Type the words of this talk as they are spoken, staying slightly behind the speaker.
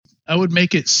I would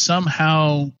make it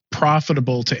somehow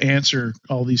profitable to answer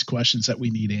all these questions that we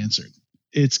need answered.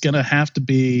 It's going to have to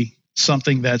be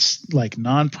something that's like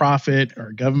nonprofit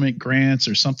or government grants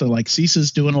or something. Like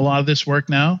CISA's doing a lot of this work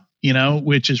now,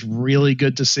 which is really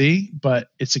good to see. But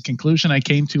it's a conclusion I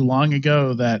came to long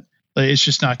ago that it's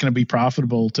just not going to be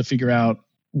profitable to figure out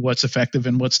what's effective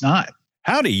and what's not.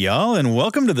 Howdy, y'all, and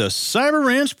welcome to the Cyber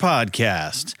Ranch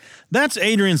Podcast. That's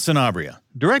Adrian Sanabria,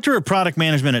 Director of Product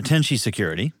Management at Tenshi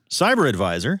Security, Cyber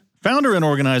Advisor, founder and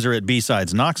organizer at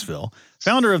B-Sides Knoxville,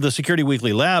 founder of the Security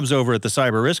Weekly Labs over at the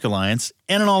Cyber Risk Alliance,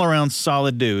 and an all-around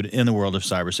solid dude in the world of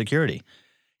cybersecurity.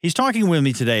 He's talking with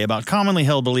me today about commonly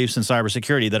held beliefs in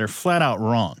cybersecurity that are flat out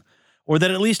wrong, or that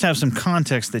at least have some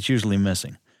context that's usually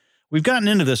missing. We've gotten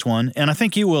into this one, and I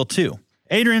think you will too.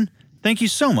 Adrian, thank you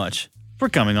so much for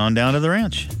coming on down to the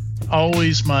ranch.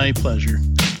 Always my pleasure.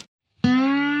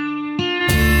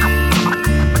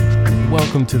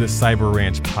 Welcome to the Cyber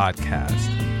Ranch Podcast,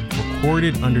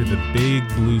 recorded under the big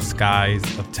blue skies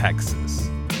of Texas,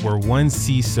 where one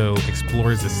CISO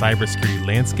explores the cybersecurity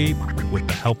landscape with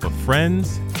the help of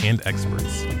friends and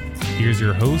experts. Here's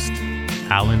your host,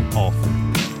 Alan Alford.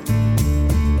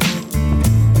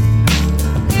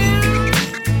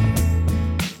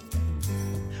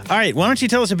 All right, why don't you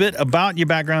tell us a bit about your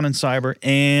background in cyber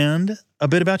and a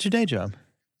bit about your day job?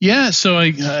 Yeah, so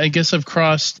I guess I've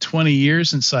crossed 20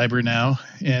 years in cyber now,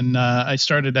 and I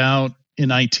started out in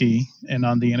IT and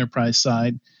on the enterprise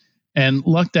side, and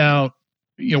lucked out,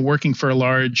 working for a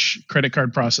large credit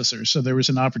card processor. So there was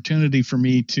an opportunity for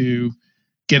me to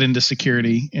get into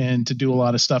security and to do a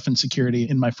lot of stuff in security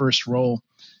in my first role.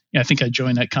 I think I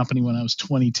joined that company when I was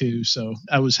 22. So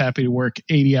I was happy to work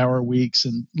 80-hour weeks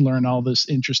and learn all this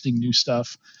interesting new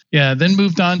stuff. Yeah, then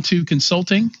moved on to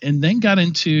consulting and then got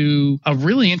into a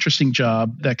really interesting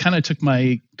job that kind of took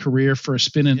my career for a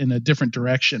spin in a different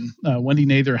direction. Wendy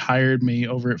Nather hired me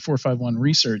over at 451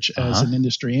 Research as an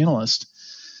industry analyst.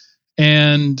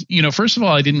 And, first of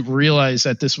all, I didn't realize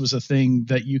that this was a thing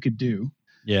that you could do.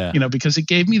 Yeah. Because it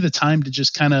gave me the time to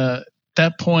just kind of, at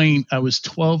that point, I was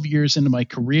 12 years into my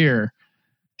career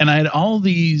and I had all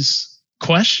these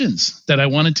questions that I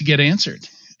wanted to get answered.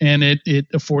 And it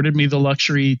afforded me the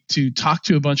luxury to talk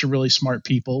to a bunch of really smart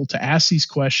people, to ask these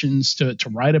questions, to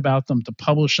write about them, to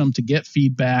publish them, to get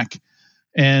feedback.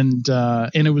 And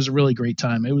it was a really great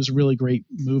time. It was a really great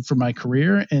move for my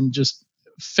career and just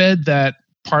fed that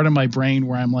part of my brain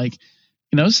where I'm like,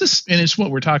 is this, and it's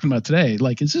what we're talking about today.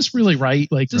 Like, is this really right?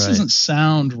 Like, this doesn't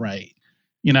sound right.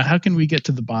 How can we get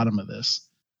to the bottom of this?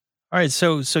 All right.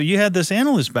 So you had this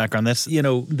analyst background. That's,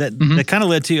 that kind of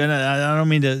led to, and I don't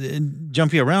mean to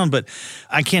jump you around, but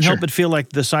I can't help but feel like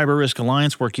the Cyber Risk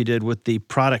Alliance work you did with the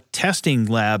product testing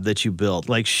lab that you built,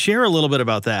 like share a little bit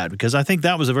about that, because I think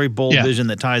that was a very bold vision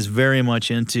that ties very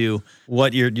much into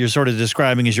what you're sort of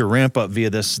describing as your ramp up via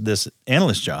this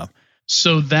analyst job.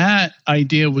 So that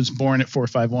idea was born at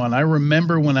 451. I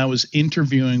remember when I was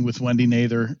interviewing with Wendy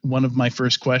Nather, one of my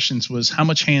first questions was, how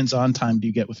much hands-on time do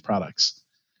you get with products?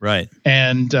 Right.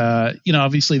 And,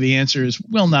 obviously the answer is,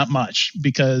 well, not much,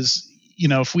 because,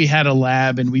 if we had a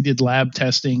lab and we did lab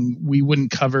testing, we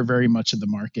wouldn't cover very much of the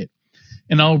market.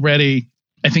 And already,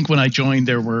 I think when I joined,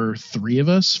 there were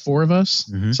 4 of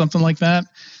us, something like that.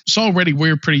 So already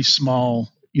we're pretty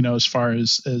small, as far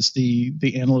as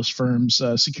the analyst firms,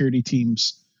 security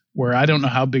teams, where I don't know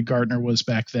how big Gartner was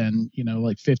back then,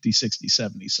 like 50, 60,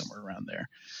 70, somewhere around there.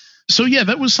 So yeah,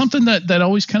 that was something that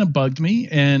always kind of bugged me.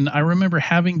 And I remember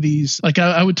having these, like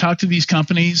I would talk to these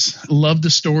companies, love the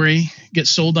story, get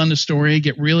sold on the story,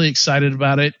 get really excited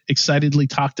about it, excitedly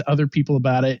talk to other people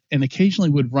about it, and occasionally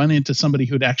would run into somebody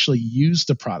who had actually used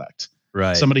the product.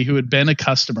 Right. Somebody who had been a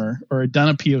customer or had done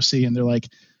a POC, and they're like,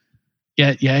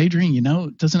 Yeah, Adrian,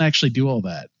 it doesn't actually do all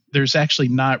that. There's actually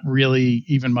not really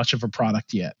even much of a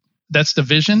product yet. That's the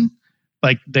vision.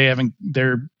 Like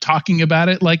they're talking about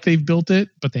it like they've built it,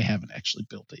 but they haven't actually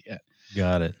built it yet.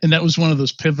 Got it. And that was one of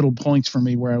those pivotal points for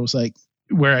me where I was like,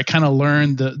 where I kind of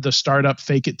learned the startup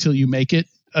fake it till you make it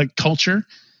culture.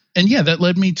 And yeah, that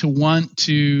led me to want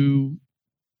to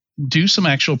do some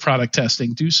actual product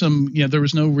testing, do some, there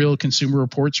was no real consumer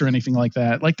reports or anything like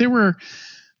that. Like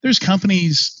there's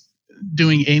companies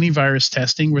doing antivirus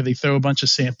testing where they throw a bunch of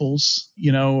samples,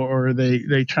 or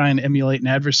they try and emulate an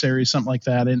adversary, something like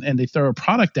that, and they throw a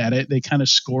product at it. They kind of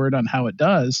score it on how it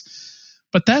does.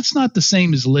 But that's not the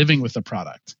same as living with a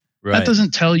product. Right. That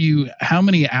doesn't tell you how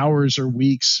many hours or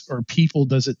weeks or people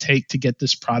does it take to get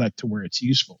this product to where it's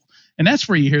useful. And that's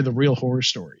where you hear the real horror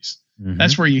stories. Mhm.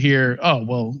 That's where you hear, oh,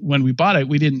 well, when we bought it,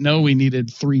 we didn't know we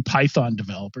needed 3 Python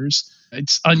developers.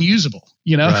 It's unusable,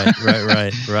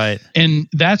 Right. And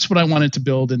that's what I wanted to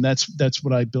build. And that's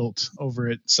what I built over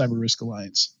at Cyber Risk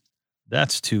Alliance.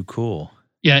 That's too cool.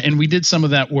 Yeah. And we did some of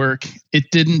that work.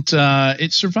 It didn't,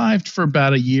 it survived for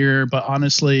about a year, but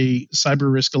honestly,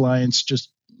 Cyber Risk Alliance just,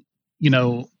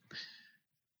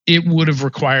 it would have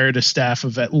required a staff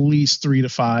of at least 3 to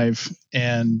 5,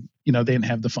 and they didn't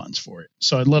have the funds for it.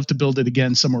 So I'd love to build it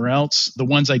again somewhere else. The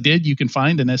ones I did, you can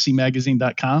find on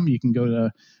semagazine.com. You can go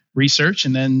to research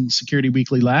and then Security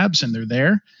Weekly Labs, and they're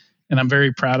there. And I'm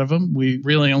very proud of them. We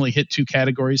really only hit 2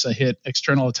 categories. I hit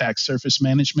external attack surface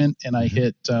management, and I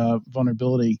hit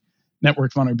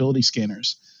network vulnerability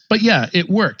scanners. But yeah, it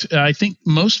worked. I think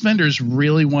most vendors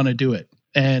really want to do it.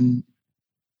 And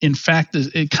in fact,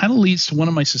 it kind of leads to one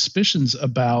of my suspicions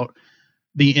about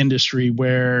the industry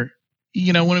where,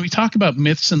 when we talk about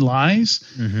myths and lies,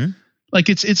 like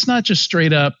it's not just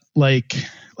straight up like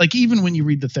even when you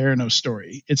read the Theranos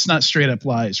story, it's not straight up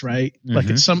lies, right? Like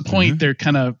at some point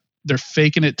they're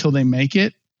faking it till they make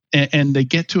it. And they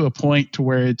get to a point to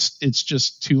where it's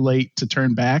just too late to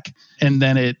turn back. And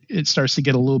then it starts to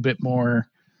get a little bit more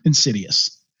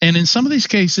insidious. And in some of these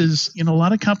cases, a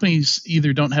lot of companies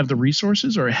either don't have the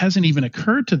resources or it hasn't even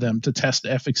occurred to them to test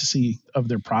the efficacy of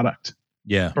their product.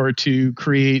 Yeah. Or to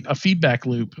create a feedback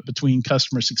loop between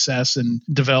customer success and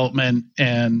development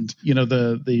and,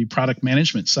 the product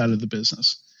management side of the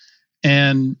business.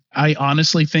 And I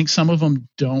honestly think some of them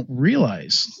don't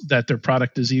realize that their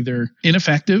product is either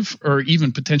ineffective or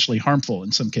even potentially harmful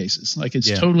in some cases. Like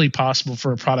it's totally possible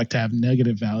for a product to have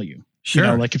negative value.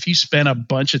 Sure. Like if you spend a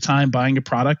bunch of time buying a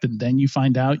product and then you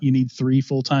find out you need 3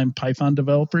 full-time Python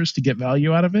developers to get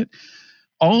value out of it,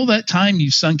 all that time you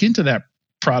sunk into that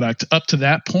product up to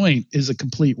that point is a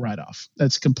complete write-off.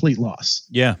 That's a complete loss.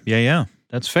 Yeah.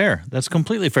 That's fair. That's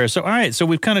completely fair. So, all right. So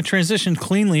we've kind of transitioned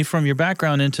cleanly from your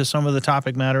background into some of the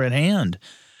topic matter at hand.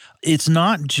 It's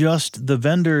not just the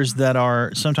vendors that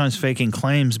are sometimes faking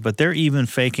claims, but they're even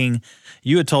faking,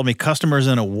 you had told me, customers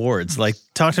and awards. Like,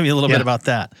 talk to me a little bit about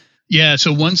that. Yeah.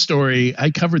 So one story,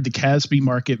 I covered the CASB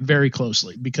market very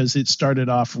closely because it started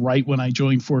off right when I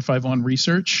joined 451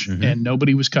 Research and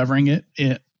nobody was covering it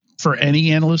for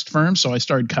any analyst firm. So I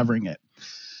started covering it.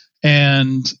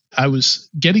 And I was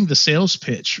getting the sales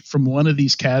pitch from one of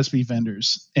these CASB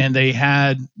vendors, and they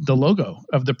had the logo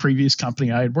of the previous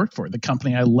company I had worked for, the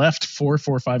company I left for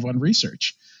 451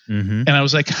 Research. And I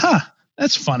was like,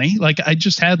 that's funny. Like I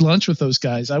just had lunch with those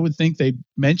guys. I would think they'd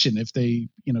mention if they,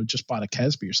 just bought a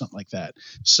CASB or something like that.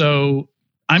 So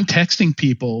I'm texting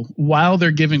people while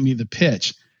they're giving me the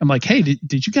pitch. I'm like, hey,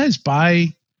 did you guys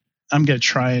buy? I'm going to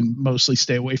try and mostly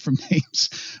stay away from names.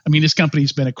 I mean, this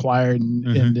company's been acquired and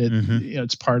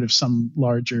it's part of some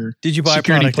larger Did you buy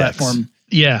security a product platform. X?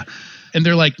 Yeah. And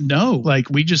they're like, no, like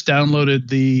we just downloaded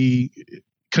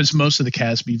because most of the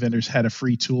CASB vendors had a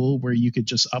free tool where you could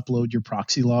just upload your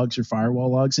proxy logs or firewall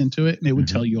logs into it. And it would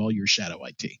tell you all your shadow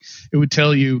IT. It would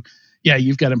tell you,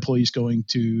 you've got employees going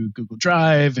to Google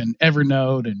Drive and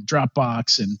Evernote and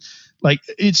Dropbox. And like,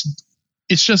 it's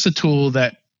just a tool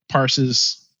that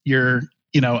parses your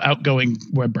outgoing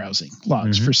web browsing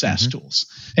logs for SaaS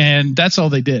tools. And that's all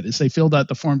they did is they filled out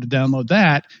the form to download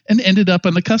that and ended up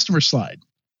on the customer slide.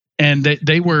 And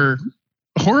they were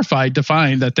horrified to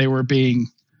find that they were being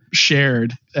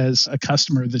shared as a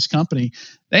customer of this company.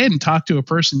 They hadn't talked to a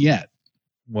person yet.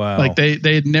 Wow. Like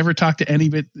they had never talked to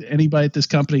anybody at this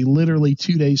company. Literally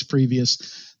 2 days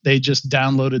previous, they just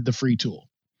downloaded the free tool.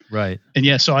 Right.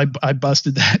 And so I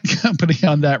busted that company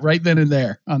on that right then and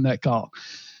there on that call.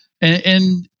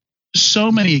 And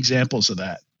so many examples of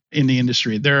that in the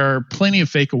industry. There are plenty of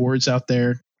fake awards out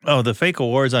there. Oh, the fake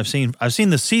awards I've seen the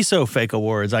CISO fake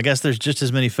awards. I guess there's just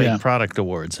as many fake product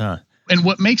awards, huh? And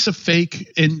what makes a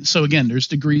fake, and so again, there's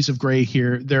degrees of gray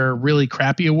here. There are really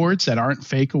crappy awards that aren't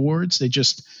fake awards. They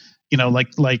just,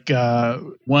 like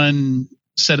one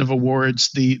set of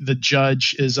awards, the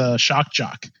judge is a shock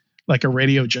jock, like a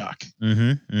radio jock.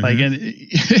 Like, and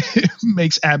it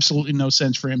makes absolutely no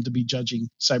sense for him to be judging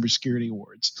cybersecurity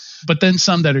awards. But then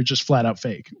some that are just flat out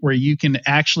fake, where you can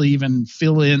actually even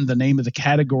fill in the name of the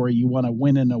category you want to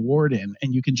win an award in,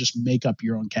 and you can just make up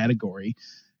your own category.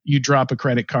 You drop a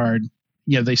credit card,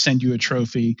 they send you a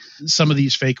trophy. Some of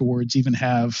these fake awards even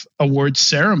have award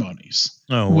ceremonies,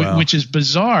 which is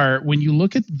bizarre. When you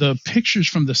look at the pictures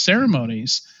from the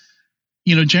ceremonies,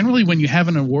 generally when you have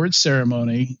an award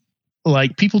ceremony,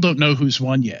 like people don't know who's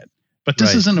won yet. But this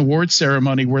Right. is an award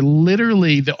ceremony where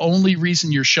literally the only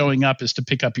reason you're showing up is to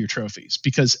pick up your trophies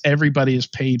because everybody is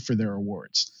paid for their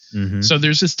awards. Mhm. So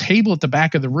there's this table at the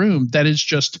back of the room that is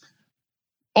just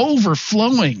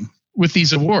overflowing with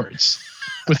these awards,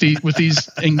 with these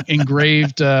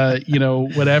engraved,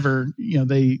 whatever,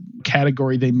 they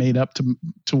category they made up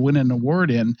to win an award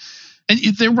in. And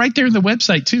they're right there in the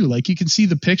website too. Like you can see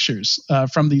the pictures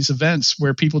from these events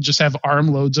where people just have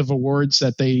armloads of awards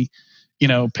that they,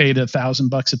 paid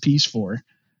 $1,000 a piece for,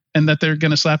 and that they're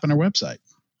going to slap on their website.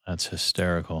 That's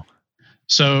hysterical.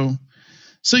 So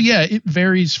yeah, it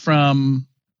varies from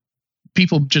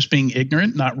people just being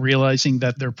ignorant, not realizing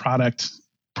that their product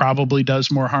probably does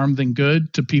more harm than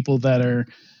good, to people that are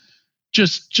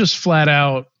just flat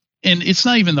out. And it's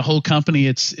not even the whole company.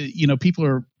 It's, people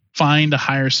are fine to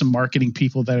hire some marketing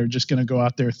people that are just going to go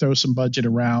out there, throw some budget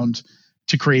around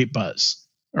to create buzz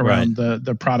around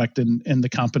the product and the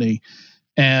company.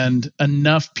 And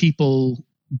enough people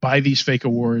buy these fake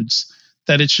awards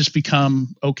that it's just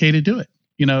become okay to do it.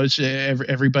 It's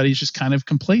everybody's just kind of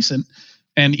complacent.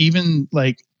 And even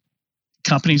like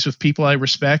companies with people I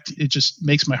respect, it just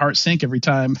makes my heart sink every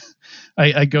time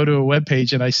I go to a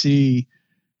webpage and I see,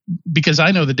 because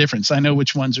I know the difference. I know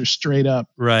which ones are straight up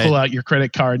pull out your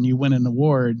credit card and you win an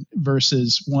award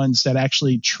versus ones that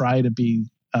actually try to be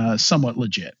somewhat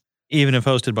legit. Even if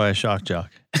hosted by a shock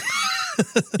jock.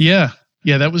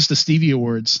 Yeah, that was the Stevie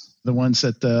Awards, the ones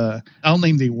that I'll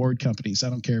name the award companies. I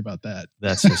don't care about that.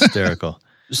 That's hysterical.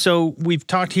 So we've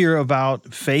talked here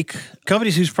about fake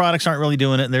companies whose products aren't really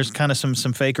doing it, and there's kind of some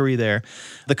fakery there.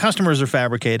 The customers are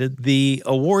fabricated. The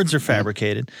awards are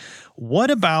fabricated. What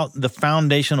about the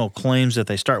foundational claims that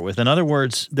they start with? In other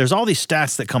words, there's all these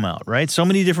stats that come out, right? So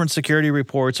many different security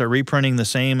reports are reprinting the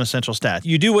same essential stats.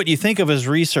 You do what you think of as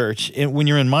research when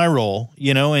you're in my role,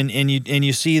 and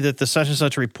you see that the such and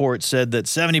such report said that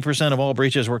 70% of all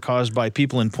breaches were caused by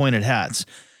people in pointed hats.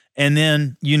 And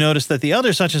then you notice that the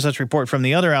other such and such report from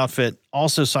the other outfit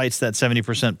also cites that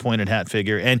 70% pointed hat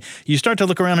figure. And you start to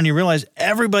look around and you realize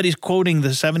everybody's quoting the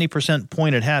 70%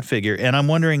 pointed hat figure. And I'm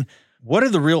wondering, what are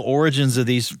the real origins of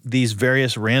these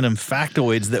various random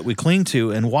factoids that we cling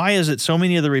to? And why is it so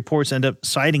many of the reports end up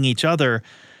citing each other?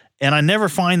 And I never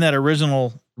find that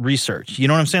original research. You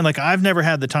know what I'm saying? Like I've never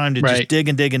had the time to just dig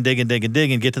and dig and dig and dig and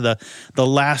dig and get to the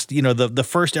last, the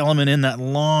first element in that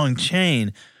long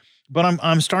chain. But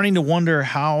I'm starting to wonder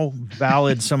how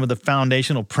valid some of the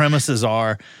foundational premises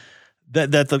are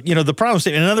that the problem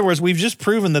statement. In other words, we've just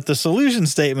proven that the solution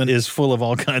statement is full of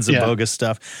all kinds of bogus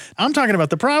stuff. I'm talking about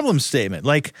the problem statement.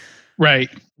 Like,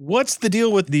 what's the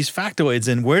deal with these factoids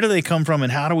and where do they come from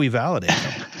and how do we validate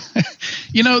them?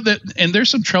 And there's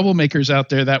some troublemakers out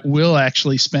there that will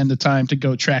actually spend the time to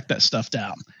go track that stuff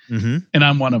down. Mm-hmm. And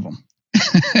I'm one of them.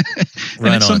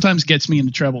 And it sometimes gets me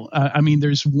into trouble.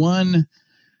 There's one.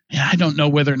 I don't know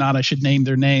whether or not I should name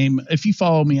their name. If you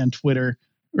follow me on Twitter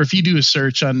or if you do a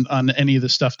search on any of the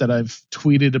stuff that I've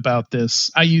tweeted about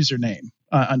this, I use their name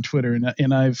on Twitter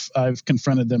and I've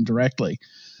confronted them directly,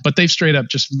 but they've straight up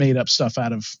just made up stuff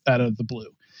out of the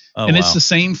blue. It's the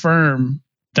same firm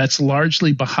that's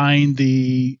largely behind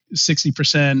the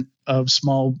 60% of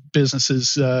small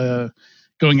businesses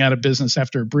going out of business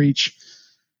after a breach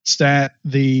stat,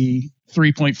 the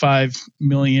 3.5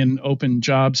 million open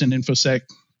jobs in InfoSec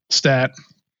stat,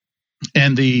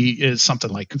 and is something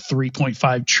like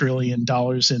 $3.5 trillion in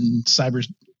cyber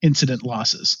incident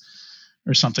losses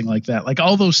or something like that. Like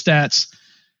all those stats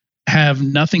have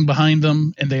nothing behind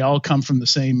them and they all come from the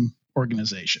same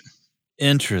organization.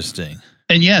 Interesting.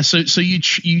 And so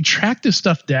you track this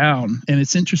stuff down, and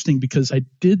it's interesting because I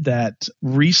did that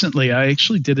recently. I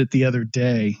actually did it the other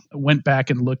day. I went back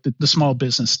and looked at the small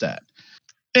business stat.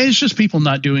 It's just people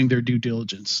not doing their due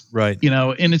diligence. Right.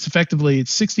 And it's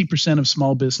 60% of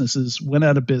small businesses went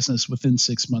out of business within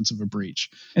 6 months of a breach.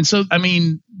 And so,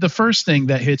 the first thing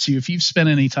that hits you if you've spent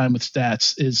any time with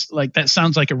stats is like, that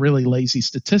sounds like a really lazy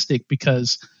statistic,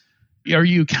 because are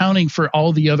you accounting for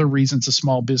all the other reasons a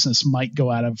small business might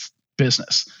go out of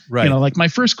business? Right. Like my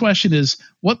first question is,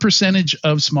 what percentage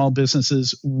of small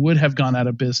businesses would have gone out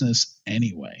of business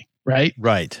anyway?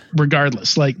 Right.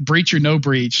 Regardless, like breach or no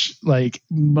breach, like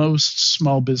most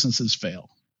small businesses fail,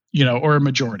 or a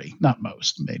majority, not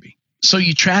most, maybe. So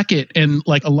you track it. And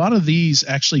like a lot of these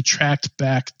actually tracked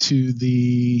back to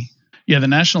the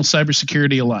National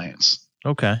Cybersecurity Alliance.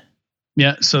 Okay.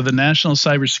 Yeah. So the National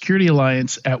Cybersecurity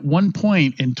Alliance at one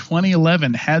point in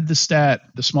 2011 had the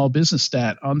small business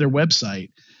stat on their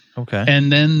website. Okay.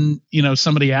 And then,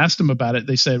 somebody asked them about it.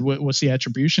 They said, what's the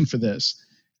attribution for this?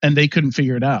 And they couldn't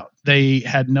figure it out. They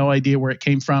had no idea where it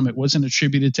came from. It wasn't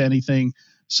attributed to anything.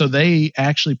 So they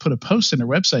actually put a post on their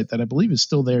website that I believe is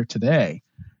still there today,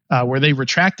 where they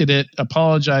retracted it,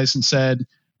 apologized, and said,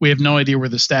 we have no idea where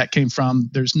the stat came from.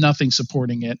 There's nothing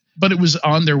supporting it. But it was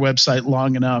on their website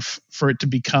long enough for it to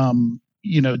become,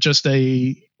 just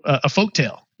a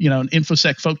folktale, an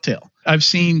InfoSec folktale. I've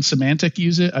seen Symantec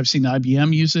use it. I've seen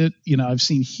IBM use it. I've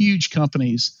seen huge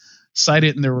companies cite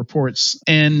it in their reports,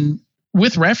 and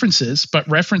with references, but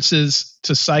references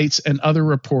to sites and other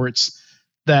reports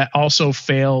that also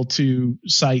fail to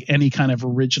cite any kind of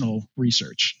original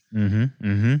research.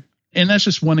 And that's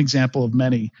just one example of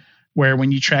many where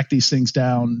when you track these things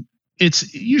down,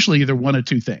 it's usually either one of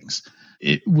two things.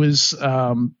 It was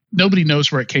nobody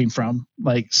knows where it came from.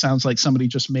 Like, sounds like somebody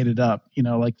just made it up,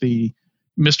 like the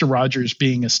Mr. Rogers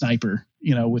being a sniper,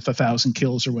 with 1,000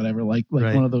 kills or whatever, like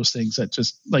right. One of those things that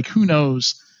just like, who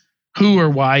knows who or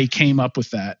why he came up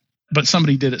with that, but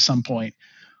somebody did at some point.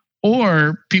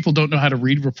 Or people don't know how to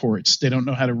read reports. They don't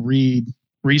know how to read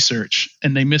research,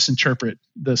 and they misinterpret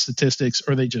the statistics,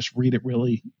 or they just read it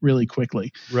really, really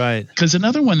quickly. Right. Because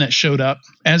another one that showed up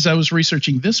as I was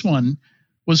researching this one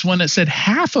was one that said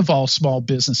half of all small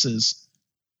businesses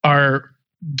are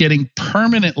getting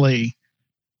permanently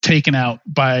taken out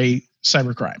by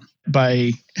cybercrime,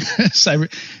 by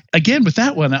cyber. Again, with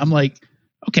that one, I'm like,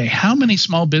 okay, how many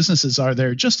small businesses are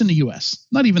there just in the US?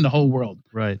 Not even the whole world.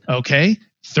 Right. Okay,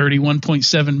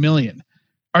 31.7 million.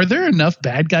 Are there enough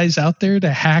bad guys out there to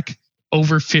hack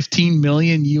over 15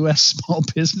 million US small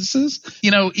businesses?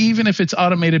 Even if it's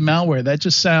automated malware, that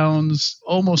just sounds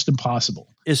almost impossible.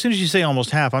 As soon as you say almost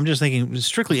half, I'm just thinking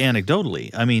strictly anecdotally.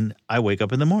 I mean, I wake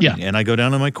up in the morning and I go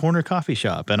down to my corner coffee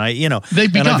shop and I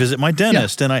visit my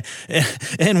dentist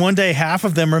and one day half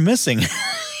of them are missing.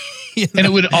 And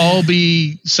it would all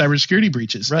be cybersecurity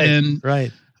breaches. Right. And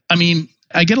right. I mean,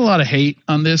 I get a lot of hate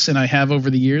on this, and I have over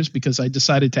the years, because I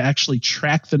decided to actually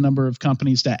track the number of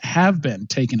companies that have been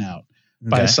taken out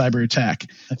by a cyber attack.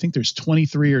 I think there's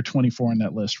 23 or 24 on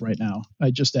that list right now.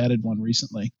 I just added one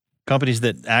recently. Companies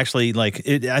that actually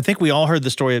I think we all heard the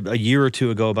story a year or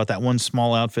two ago about that one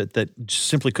small outfit that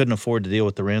simply couldn't afford to deal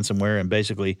with the ransomware and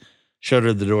basically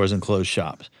shuttered the doors and closed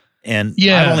shops. And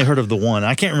I've only heard of the one.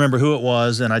 I can't remember who it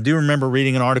was, and I do remember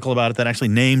reading an article about it that actually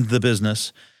named the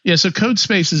business. Yeah, so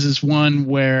CodeSpaces is one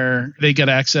where they got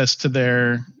access to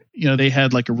their, they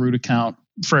had like a root account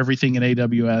for everything in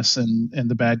AWS, and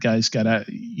the bad guys got,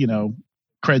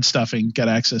 cred stuffing, got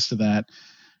access to that,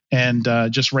 and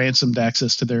just ransomed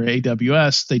access to their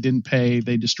AWS. They didn't pay,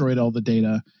 they destroyed all the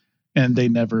data, and they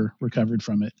never recovered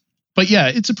from it. But yeah,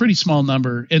 it's a pretty small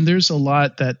number. And there's a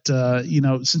lot that,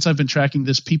 since I've been tracking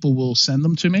this, people will send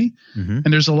them to me.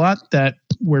 And there's a lot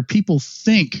where people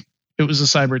think it was a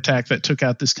cyber attack that took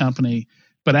out this company.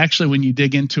 But actually, when you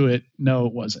dig into it, no,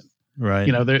 it wasn't.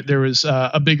 Right. There was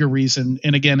a bigger reason.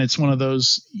 And again, it's one of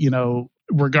those,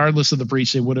 regardless of the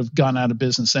breach, they would have gone out of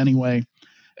business anyway.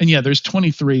 And yeah, there's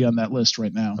 23 on that list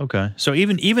right now. Okay. So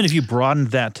even if you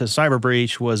broadened that to cyber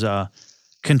breach was a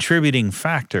contributing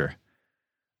factor,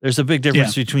 there's a big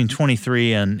difference between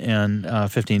 23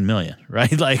 and 15 million,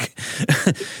 right? Like,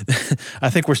 I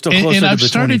think we're still closer to the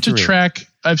 23.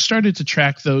 I've started to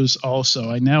track those also.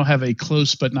 I now have a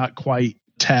close but not quite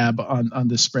tab on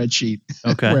this spreadsheet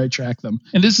where I track them.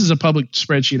 And this is a public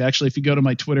spreadsheet. Actually, if you go to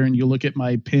my Twitter and you look at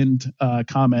my pinned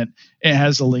comment, it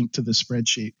has a link to the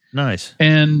spreadsheet. Nice.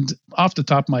 And off the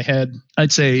top of my head,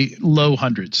 I'd say low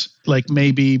hundreds, like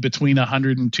maybe between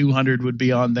 100 and 200 would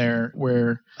be on there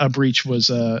where a breach was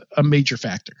a major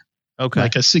factor. Okay.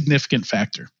 Like a significant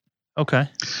factor. Okay.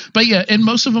 But yeah, and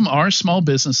most of them are small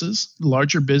businesses.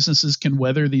 Larger businesses can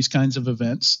weather these kinds of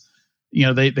events. They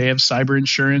have cyber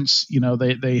insurance,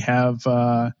 they have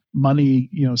money,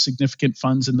 significant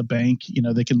funds in the bank,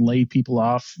 they can lay people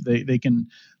off, they can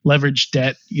leverage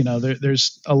debt,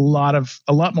 there's a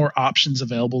lot more options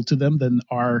available to them than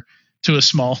are to a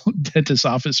small dentist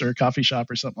office or a coffee shop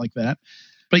or something like that.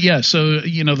 But yeah, so,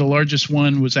 the largest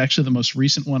one was actually the most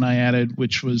recent one I added,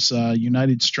 which was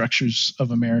United Structures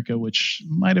of America, which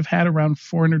might have had around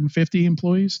 450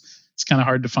 employees. It's kind of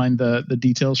hard to find the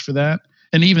details for that.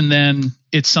 And even then,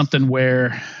 it's something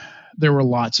where there were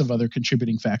lots of other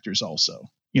contributing factors also.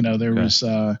 There was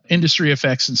industry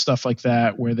effects and stuff like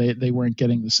that where they weren't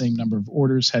getting the same number of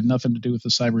orders, had nothing to do with the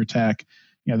cyber attack.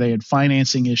 They had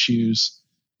financing issues,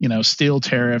 steel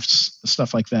tariffs,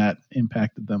 stuff like that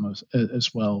impacted them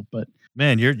as well. But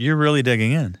man, you're really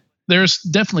digging in. There's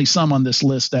definitely some on this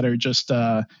list that are just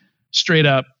straight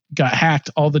up got hacked,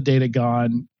 all the data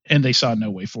gone, and they saw no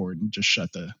way forward and just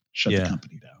shut the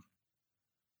company down.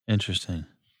 Interesting.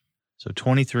 So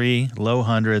 23 low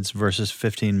hundreds versus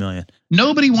 15 million.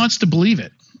 Nobody wants to believe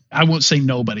it. I won't say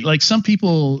nobody. Like some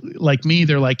people like me,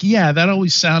 they're like, yeah, that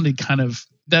always sounded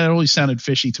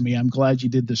fishy to me. I'm glad you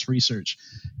did this research,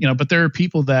 but there are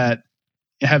people that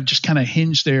have just kind of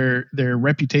hinged their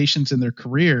reputations and their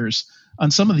careers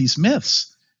on some of these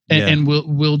myths, and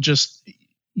will just,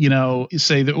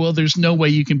 say that, well, there's no way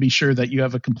you can be sure that you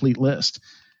have a complete list.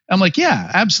 I'm like, yeah,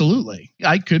 absolutely.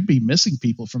 I could be missing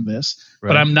people from this,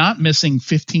 but I'm not missing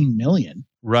 15 million.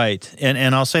 Right.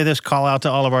 And I'll say this, call out to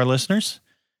all of our listeners.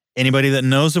 Anybody that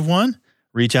knows of one,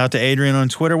 reach out to Adrian on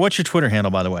Twitter. What's your Twitter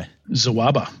handle, by the way?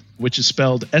 Zawaba, which is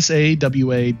spelled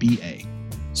Sawaba.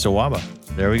 Zawaba.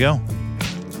 There we go.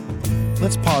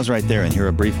 Let's pause right there and hear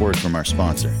a brief word from our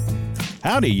sponsor.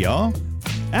 Howdy, y'all.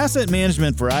 Asset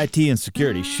management for IT and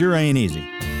security sure ain't easy,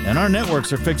 and our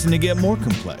networks are fixing to get more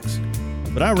complex.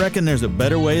 But I reckon there's a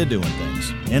better way of doing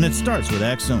things, and it starts with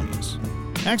Axonius.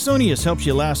 Axonius helps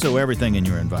you lasso everything in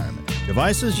your environment,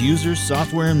 devices, users,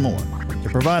 software, and more, to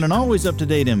provide an always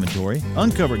up-to-date inventory,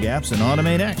 uncover gaps, and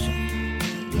automate action.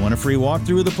 You want a free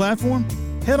walkthrough of the platform?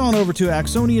 Head on over to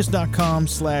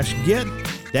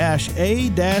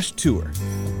axonius.com/get-a-tour.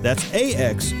 That's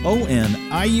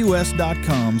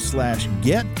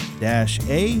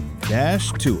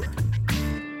axonius.com/get-a-tour.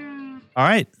 All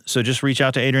right, so just reach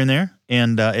out to Adrian there,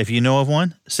 and if you know of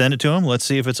one, send it to him. Let's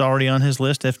see if it's already on his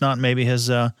list. If not, maybe his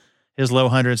low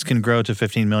hundreds can grow to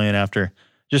 15 million after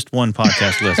just one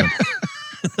podcast listen.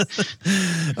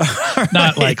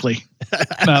 Not likely.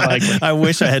 Not likely. I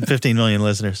wish I had 15 million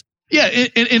listeners. Yeah,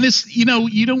 and it's, you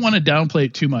don't want to downplay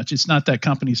it too much. It's not that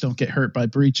companies don't get hurt by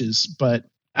breaches, but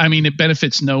I mean, it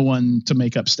benefits no one to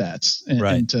make up stats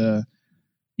and to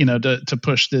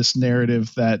push this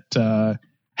narrative that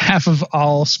half of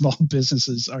all small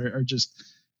businesses are just,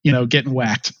 getting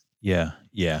whacked. Yeah.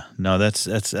 No,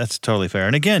 that's totally fair.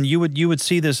 And again, you would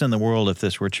see this in the world if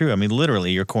this were true. I mean,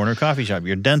 literally, your corner coffee shop,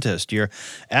 your dentist, your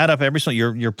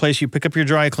your place you pick up your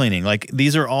dry cleaning. Like,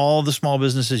 these are all the small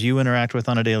businesses you interact with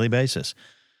on a daily basis.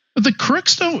 But the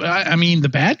crooks don't. I mean, the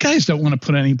bad guys don't want to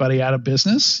put anybody out of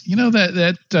business. You know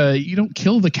that you don't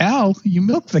kill the cow, you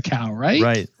milk the cow,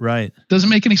 right? Right. Doesn't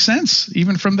make any sense,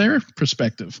 even from their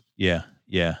perspective. Yeah.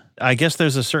 I guess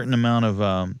there's a certain amount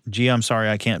of, gee, I'm sorry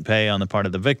I can't pay on the part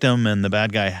of the victim, and the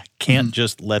bad guy can't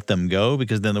just let them go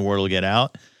because then the word will get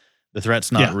out. The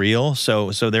threat's not real.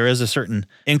 So there is a certain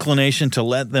inclination to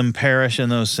let them perish in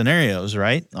those scenarios,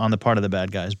 right, on the part of the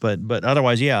bad guys. But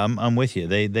otherwise, yeah, I'm with you.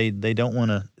 They don't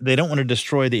want to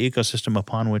destroy the ecosystem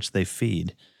upon which they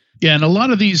feed. Yeah, and a lot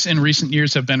of these in recent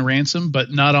years have been ransom, but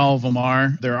not all of them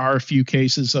are. There are a few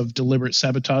cases of deliberate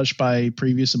sabotage by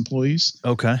previous employees.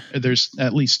 Okay. There's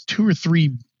at least 2 or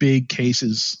 3 big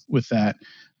cases with that,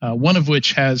 one of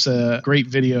which has a great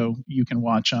video you can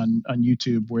watch on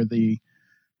YouTube where the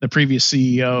previous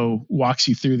CEO walks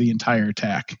you through the entire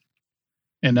attack.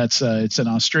 And it's an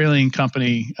Australian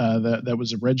company that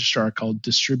was a registrar called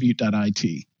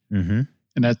Distribute.it. Mm-hmm.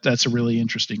 And that's a really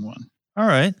interesting one. All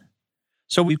right.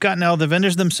 So we've got now the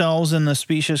vendors themselves and the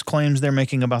specious claims they're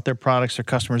making about their products, their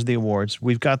customers, the awards.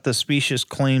 We've got the specious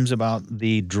claims about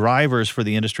the drivers for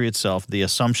the industry itself, the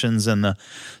assumptions and the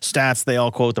stats they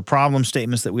all quote, the problem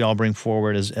statements that we all bring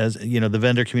forward as the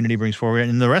vendor community brings forward,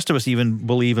 and the rest of us even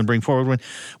believe and bring forward.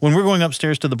 When we're going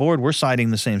upstairs to the board, we're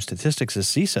citing the same statistics as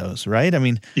CISOs, right? I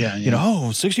mean,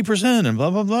 60% and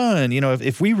blah, blah, blah. And,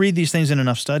 if we read these things in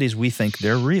enough studies, we think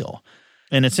they're real.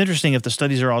 And it's interesting if the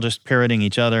studies are all just parroting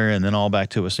each other and then all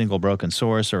back to a single broken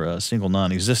source or a single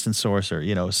non-existent source or,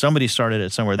 somebody started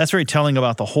it somewhere. That's very telling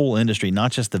about the whole industry,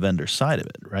 not just the vendor side of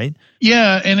it, right?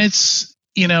 Yeah, and it's,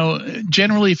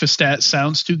 generally if a stat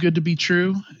sounds too good to be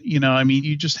true,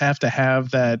 you just have to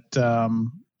have that,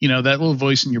 that little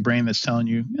voice in your brain that's telling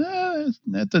you,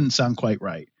 that doesn't sound quite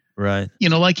right. Right.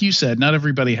 Like you said, not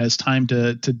everybody has time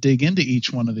to dig into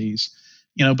each one of these,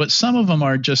 but some of them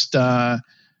are just,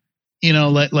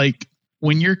 like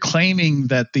when you're claiming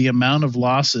that the amount of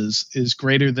losses is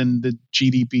greater than the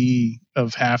GDP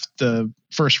of half the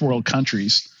first world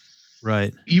countries,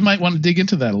 right? You might want to dig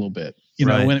into that a little bit.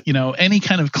 When any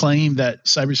kind of claim that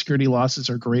cybersecurity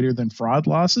losses are greater than fraud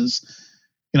losses,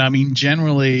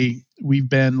 generally we've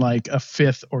been like a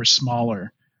fifth or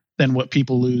smaller than what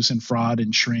people lose in fraud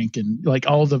and shrink and like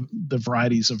all the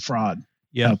varieties of fraud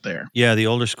out there. Yeah, the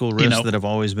older school risks that have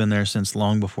always been there since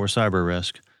long before cyber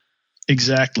risk.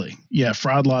 Exactly. Yeah,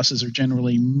 fraud losses are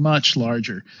generally much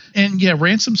larger. And yeah,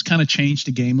 ransoms kind of changed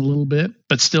the game a little bit,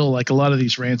 but still, like a lot of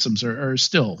these ransoms are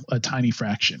still a tiny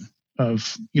fraction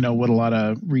of, what a lot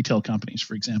of retail companies,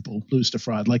 for example, lose to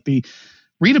fraud. Like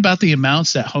read about the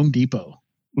amounts that Home Depot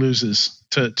loses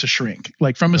to shrink,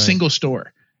 like from a single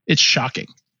store. It's shocking.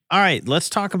 All right, let's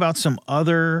talk about some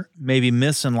other maybe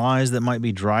myths and lies that might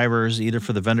be drivers either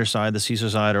for the vendor side, the CISO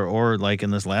side, or like in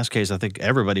this last case, I think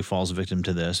everybody falls victim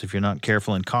to this. If you're not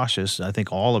careful and cautious, I think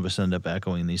all of us end up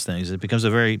echoing these things. It becomes a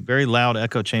very, very loud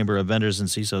echo chamber of vendors and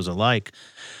CISOs alike.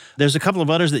 There's a couple of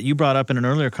others that you brought up in an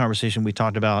earlier conversation we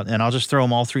talked about, and I'll just throw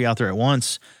them all three out there at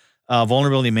once.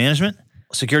 Vulnerability management,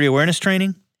 security awareness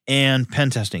training, and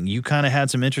pen testing. You kind of had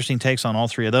some interesting takes on all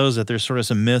three of those, that there's sort of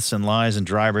some myths and lies and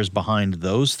drivers behind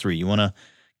those three. You want to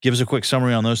give us a quick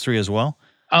summary on those three as well?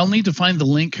 I'll need to find the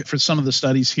link for some of the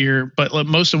studies here, but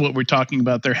most of what we're talking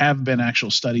about, there have been actual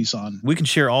studies on. We can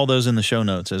share all those in the show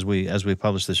notes as we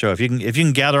publish the show. If you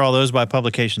can gather all those by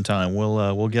publication time,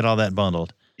 we'll get all that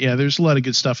bundled. Yeah, there's a lot of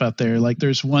good stuff out there. Like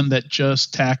there's one that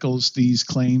just tackles these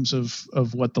claims of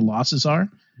what the losses are.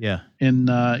 Yeah. In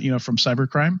from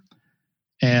cybercrime.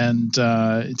 And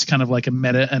it's kind of like a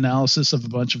meta-analysis of a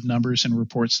bunch of numbers and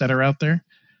reports that are out there.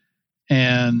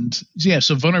 And yeah,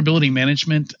 so vulnerability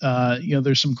management,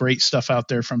 there's some great stuff out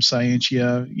there from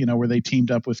Scientia, where they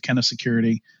teamed up with Kenna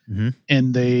Security. Mm-hmm.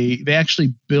 And they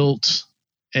actually built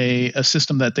a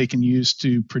system that they can use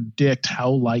to predict how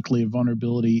likely a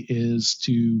vulnerability is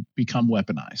to become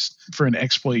weaponized for an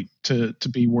exploit to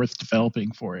be worth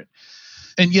developing for it.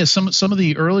 And yes, some of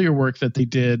the earlier work that they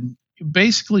did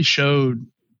basically showed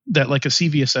that like a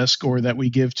CVSS score that we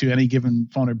give to any given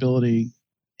vulnerability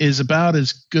is about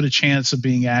as good a chance of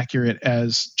being accurate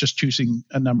as just choosing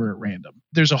a number at random.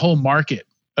 There's a whole market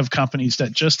of companies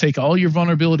that just take all your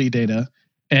vulnerability data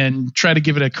and try to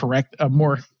give it a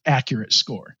more accurate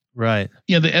score. Right.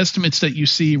 The estimates that you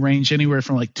see range anywhere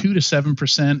from like 2 to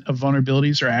 7% of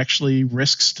vulnerabilities are actually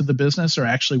risks to the business, or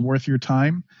actually worth your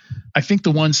time. I think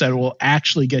the ones that will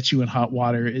actually get you in hot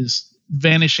water is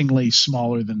vanishingly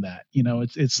smaller than that.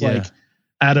 It's like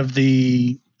out of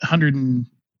the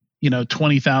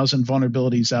 120,000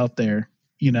 vulnerabilities out there,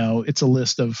 it's a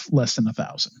list of less than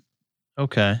 1,000.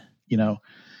 Okay.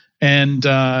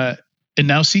 And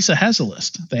now CISA has a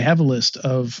list. They have a list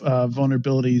of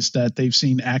vulnerabilities that they've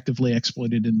seen actively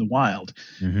exploited in the wild.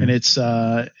 Mm-hmm.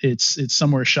 And it's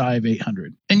somewhere shy of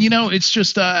 800. And, it's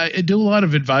just, I do a lot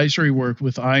of advisory work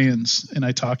with IONS, and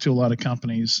I talk to a lot of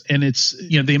companies. And it's,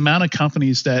 the amount of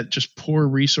companies that just pour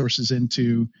resources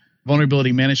into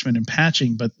vulnerability management and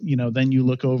patching. But, then you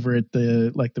look over at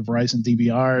the Verizon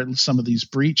DBR, some of these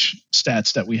breach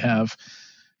stats that we have,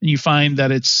 and you find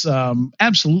that it's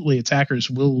absolutely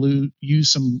attackers will use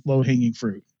some low-hanging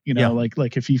fruit.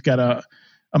 Like if you've got a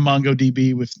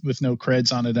MongoDB with no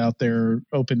creds on it out there, or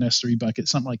open S3 bucket,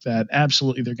 something like that,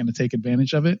 absolutely they're going to take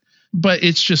advantage of it. But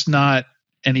it's just not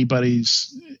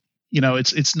anybody's,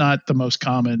 it's not the most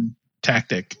common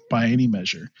tactic by any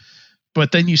measure.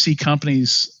 But then you see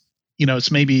companies,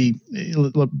 it's maybe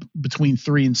between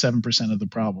 3 and 7% of the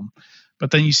problem.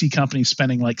 But then you see companies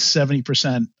spending like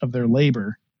 70% of their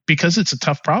labor, because it's a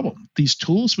tough problem. These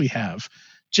tools we have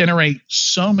generate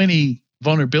so many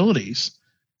vulnerabilities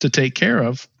to take care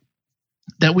of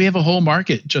that we have a whole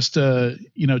market just to,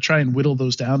 try and whittle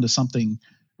those down to something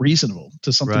reasonable,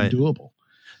 to something doable.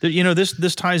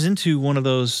 This ties into one of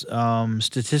those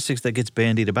statistics that gets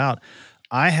bandied about.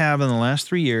 I have in the last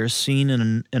 3 years seen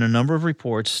in a number of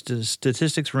reports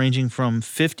statistics ranging from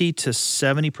 50 to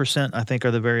 70%, I think,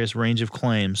 are the various range of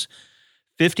claims.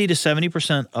 50 to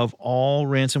 70% of all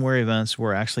ransomware events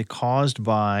were actually caused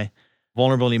by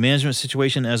vulnerability management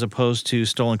situation as opposed to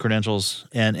stolen credentials,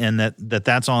 and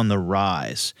that's on the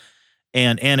rise.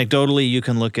 And anecdotally, you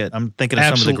can look at, I'm thinking of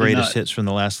some of the greatest hits from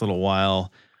the last little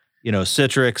while,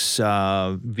 Citrix,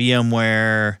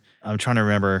 VMware. I'm trying to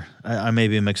remember, I may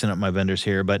be mixing up my vendors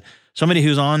here, but somebody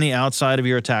who's on the outside of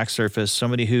your attack surface,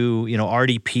 somebody who,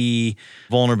 RDP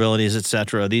vulnerabilities, et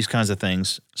cetera, these kinds of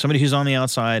things, somebody who's on the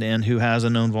outside and who has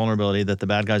a known vulnerability that the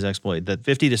bad guys exploit, that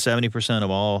 50 to 70% of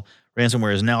all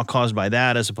ransomware is now caused by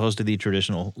that as opposed to the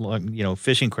traditional,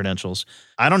 phishing credentials.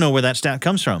 I don't know where that stat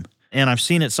comes from. And I've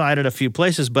seen it cited a few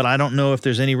places, but I don't know if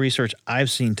there's any research I've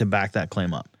seen to back that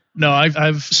claim up. No,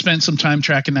 I've spent some time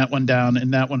tracking that one down,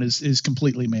 and that one is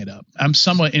completely made up. I'm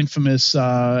somewhat infamous.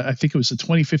 I think it was a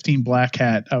 2015 Black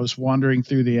Hat. I was wandering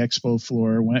through the expo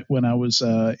floor when I was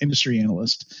an industry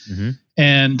analyst. Mm-hmm.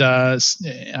 And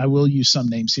I will use some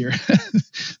names here.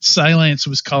 Cylance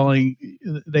was calling.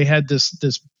 They had this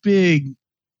big,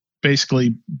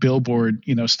 basically billboard,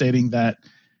 stating that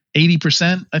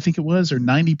 80%, I think it was, or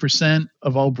 90%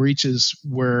 of all breaches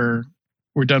were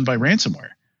done by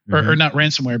ransomware. Mm-hmm. Or not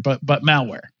ransomware, but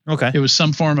malware. Okay. It was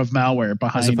some form of malware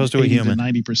behind, as opposed to 80 to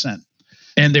 90%.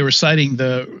 And they were citing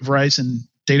the Verizon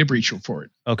data breach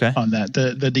report on that,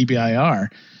 the DBIR.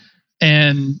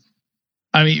 And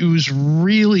I mean, it was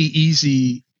really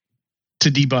easy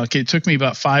to debunk. It took me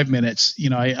about 5 minutes.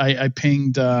 I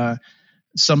pinged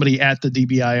somebody at the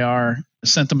DBIR,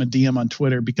 sent them a DM on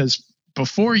Twitter, because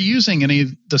before using any of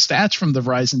the stats from the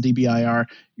Verizon DBIR,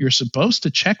 you're supposed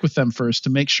to check with them first to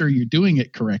make sure you're doing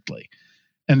it correctly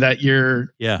and that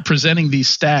you're presenting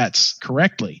these stats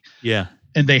correctly. Yeah.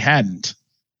 And they hadn't.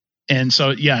 And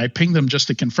so, I pinged them just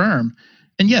to confirm.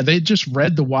 And they just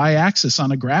read the y-axis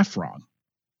on a graph wrong.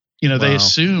 They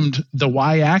assumed the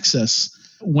y-axis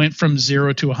went from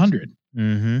 0 to 100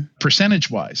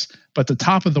 percentage-wise. But the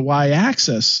top of the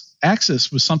y-axis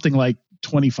was something like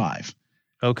 25.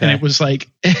 Okay. And it was like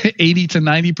 80 to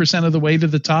 90% of the way to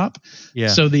the top. Yeah.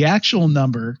 So the actual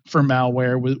number for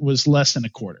malware was less than a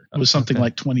quarter. It was something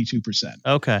like 22%.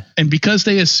 Okay. And because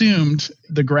they assumed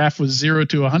the graph was 0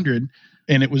 to 100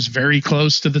 and it was very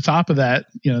close to the top of that,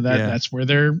 that's where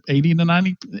they're 80 to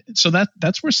 90. So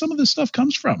that's where some of this stuff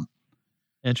comes from.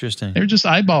 Interesting. They're just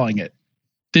eyeballing it.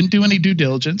 Didn't do any due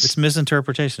diligence. It's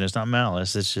misinterpretation. It's not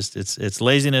malice. It's just it's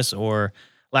laziness or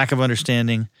lack of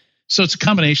understanding. So it's a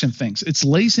combination of things. It's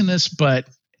laziness, but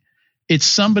it's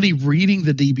somebody reading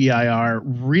the DBIR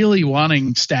really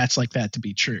wanting stats like that to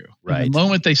be true. Right. And the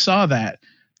moment they saw that,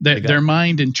 their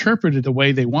mind interpreted the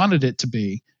way they wanted it to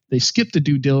be. They skipped the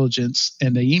due diligence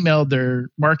and they emailed their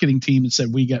marketing team and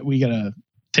said, we got to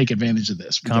take advantage of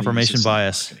this. Confirmation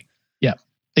bias. Yeah,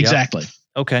 exactly. Yep.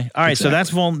 Okay. All right. Exactly.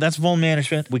 So that's vuln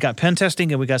management. We got pen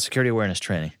testing and we got security awareness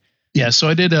training. Yeah, so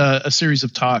I did a series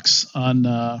of talks on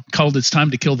called "It's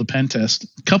Time to Kill the Pen Test"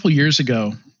 a couple years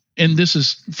ago, and this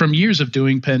is from years of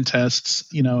doing pen tests,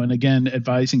 and again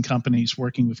advising companies,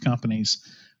 working with companies.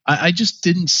 I just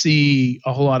didn't see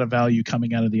a whole lot of value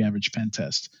coming out of the average pen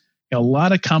test. A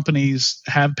lot of companies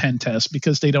have pen tests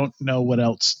because they don't know what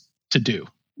else to do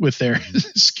with their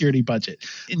security budget,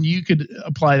 and you could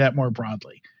apply that more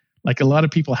broadly. Like a lot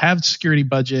of people have security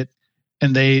budget.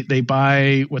 And they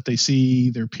buy what they see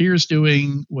their peers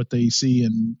doing, what they see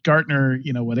in Gartner,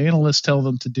 what analysts tell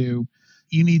them to do.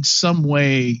 You need some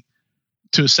way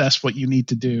to assess what you need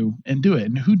to do and do it.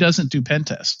 And who doesn't do pen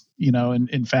tests? And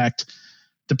in fact,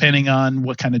 depending on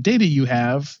what kind of data you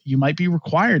have, you might be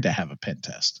required to have a pen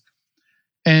test.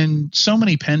 And so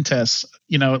many pen tests,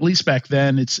 at least back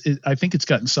then, I think it's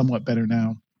gotten somewhat better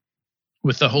now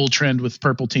with the whole trend with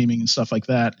purple teaming and stuff like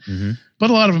that. Mm-hmm.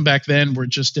 But a lot of them back then were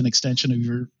just an extension of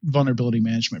your vulnerability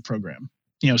management program.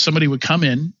 Somebody would come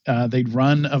in, they'd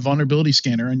run a vulnerability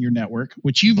scanner on your network,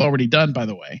 which you've already done, by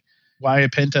the way. Why a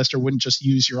pen tester wouldn't just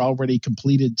use your already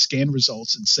completed scan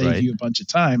results and save you a bunch of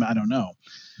time, I don't know.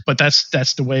 But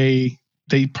that's the way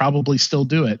they probably still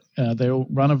do it. They'll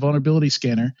run a vulnerability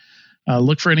scanner,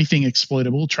 look for anything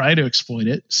exploitable, try to exploit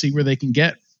it, see where they can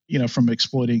get from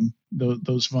exploiting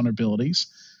those vulnerabilities.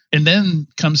 And then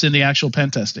comes in the actual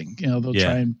pen testing. They'll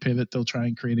try and pivot. They'll try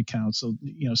and create accounts. So,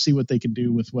 see what they can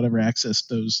do with whatever access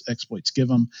those exploits give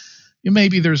them.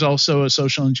 Maybe there's also a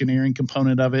social engineering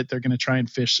component of it. They're going to try and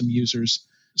phish some users,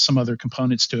 some other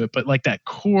components to it. But like that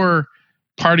core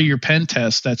part of your pen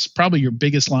test, that's probably your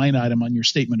biggest line item on your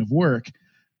statement of work.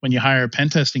 When you hire a pen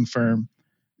testing firm,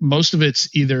 most of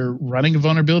it's either running a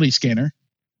vulnerability scanner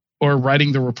or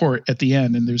writing the report at the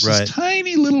end. And there's this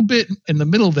tiny little bit in the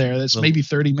middle there that's maybe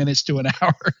 30 minutes to an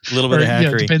hour. A little bit of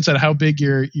hackery. Depends on how big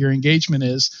your engagement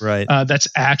is. Right. That's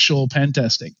actual pen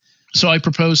testing. So I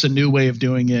proposed a new way of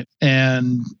doing it.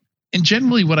 And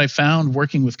generally what I found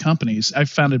working with companies, I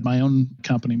founded my own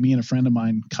company, me and a friend of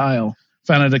mine, Kyle,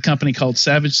 founded a company called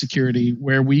Savage Security,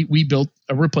 where we built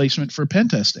a replacement for pen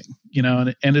testing, and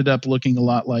it ended up looking a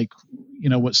lot like,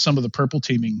 what some of the purple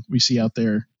teaming we see out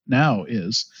there now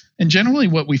is. And generally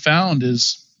what we found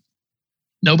is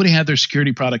nobody had their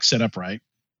security products set up right.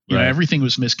 Everything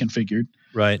was misconfigured.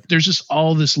 Right. There's just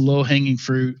all this low-hanging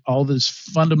fruit, all this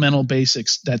fundamental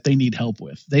basics that they need help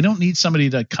with. They don't need somebody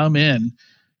to come in,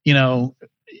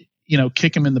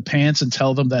 kick them in the pants and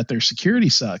tell them that their security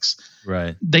sucks.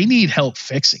 Right. They need help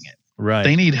fixing it. Right.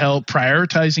 They need help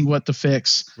prioritizing what to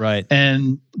fix. Right.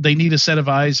 And they need a set of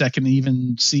eyes that can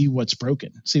even see what's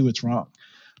broken, see what's wrong.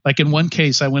 Like in one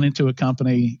case, I went into a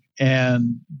company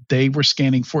and they were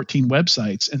scanning 14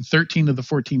 websites, and 13 of the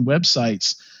 14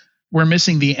 websites were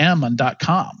missing the M on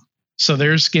 .com. So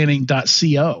they're scanning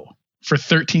 .co for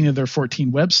 13 of their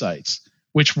 14 websites,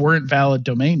 which weren't valid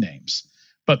domain names.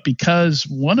 But because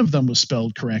one of them was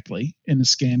spelled correctly in the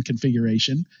scan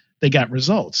configuration, they got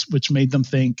results, which made them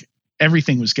think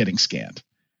everything was getting scanned.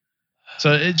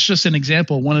 So it's just an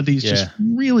example. One of these just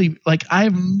really, I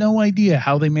have no idea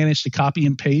how they managed to copy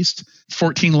and paste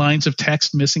 14 lines of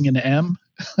text missing an M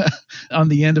on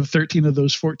the end of 13 of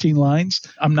those 14 lines.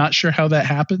 I'm not sure how that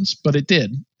happens, but it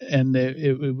did. And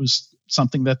it was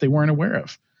something that they weren't aware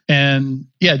of. And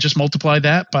yeah, just multiply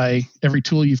that by every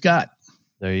tool you've got.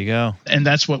 There you go. And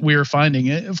that's what we were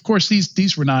finding. Of course,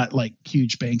 these were not like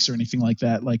huge banks or anything like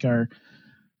that. Like our,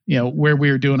 where we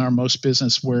were doing our most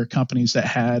business were companies that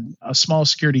had a small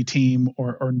security team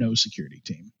or no security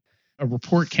team. A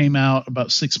report came out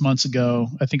about 6 months ago.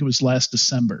 I think it was last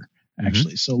December,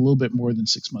 actually. So a little bit more than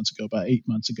 6 months ago, about 8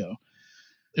 months ago.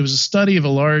 It was a study of a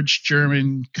large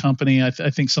German company. I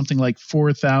think something like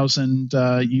 4,000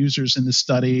 users in the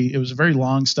study. It was a very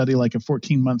long study, like a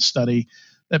 14-month study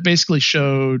that basically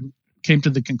came to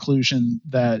the conclusion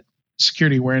that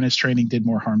security awareness training did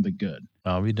more harm than good.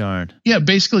 I'll be darned. Yeah,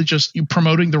 basically just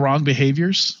promoting the wrong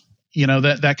behaviors.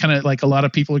 That kind of, like, a lot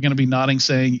of people are going to be nodding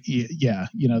saying, yeah,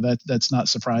 that's not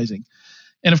surprising.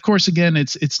 And of course, again,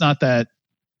 it's not that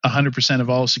 100% of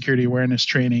all security awareness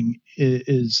training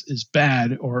is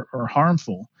bad or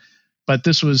harmful, but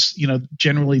this was,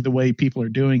 generally the way people are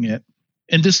doing it.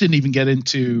 And this didn't even get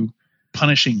into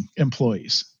punishing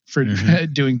employees for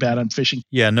doing bad on phishing.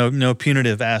 Yeah, no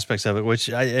punitive aspects of it, which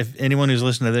if anyone who's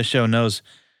listening to this show knows,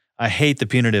 I hate the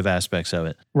punitive aspects of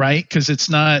it. Right? Because it's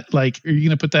not like, are you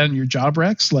going to put that in your job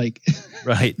recs? Like,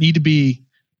 right. Need to be,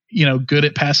 good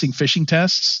at passing phishing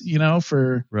tests,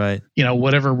 for, right.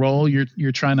 Whatever role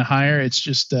you're trying to hire. It's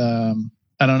just, I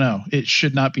don't know. It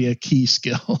should not be a key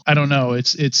skill. I don't know.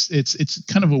 It's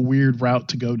kind of a weird route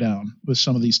to go down with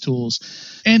some of these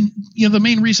tools. And, the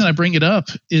main reason I bring it up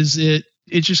is it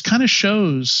just kind of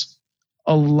shows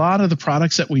a lot of the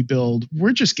products that we build,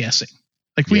 we're just guessing.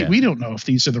 Like we don't know if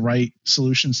these are the right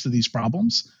solutions to these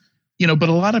problems, but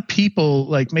a lot of people,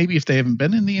 like, maybe if they haven't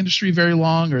been in the industry very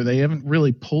long, or they haven't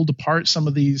really pulled apart some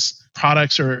of these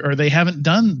products, or they haven't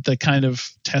done the kind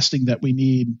of testing that we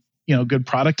need, good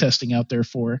product testing out there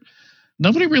for,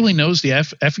 nobody really knows the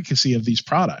efficacy of these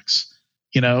products.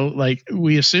 Like,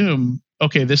 we assume,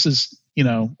 okay, this is,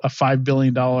 a $5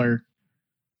 billion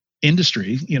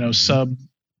industry, sub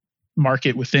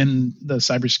market within the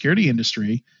cybersecurity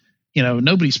industry.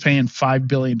 Nobody's paying $5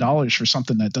 billion for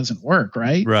something that doesn't work,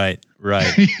 right? Right.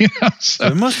 So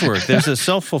it must work. There's a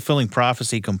self-fulfilling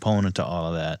prophecy component to all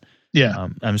of that. Yeah.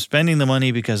 I'm spending the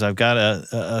money because I've got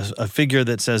a figure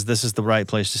that says this is the right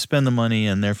place to spend the money,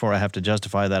 and therefore I have to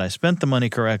justify that I spent the money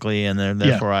correctly, and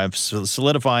therefore I've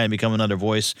solidify and become another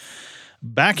voice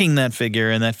backing that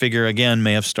figure, and that figure, again,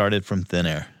 may have started from thin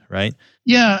air, right?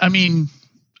 Yeah, I mean,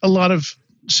 a lot of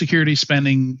security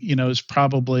spending, is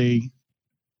probably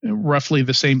roughly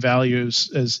the same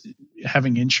values as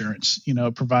having insurance.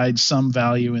 It provides some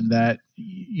value in that,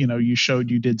 you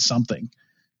showed you did something,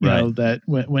 that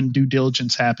when due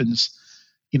diligence happens,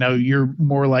 you're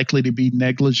more likely to be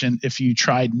negligent if you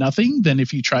tried nothing than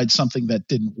if you tried something that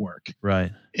didn't work.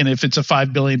 Right. And if it's a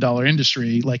 $5 billion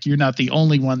industry, like, you're not the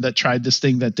only one that tried this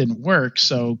thing that didn't work.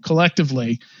 So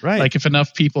collectively, like, if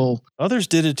enough people, others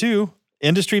did it too.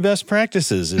 Industry best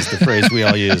practices is the phrase we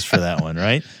all use for that one,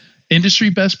 right? Industry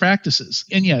best practices.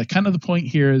 And yeah, kind of the point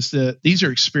here is that these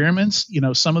are experiments.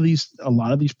 A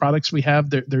lot of these products we have,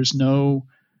 there's no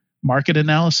market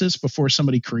analysis before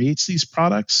somebody creates these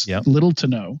products. Yep. Little to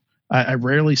no. I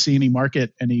rarely see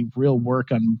any real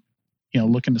work on,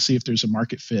 looking to see if there's a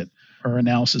market fit or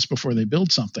analysis before they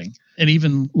build something. And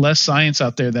even less science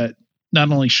out there that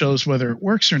not only shows whether it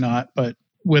works or not, but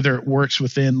whether it works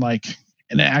within, like,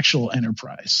 an actual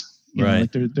enterprise.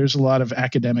 Like there's a lot of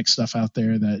academic stuff out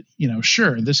there that,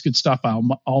 sure, this could stop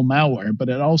all malware, but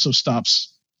it also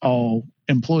stops all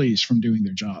employees from doing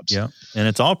their jobs. Yeah. And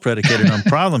it's all predicated on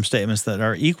problem statements that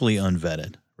are equally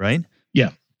unvetted, right?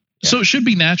 Yeah. So it should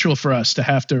be natural for us to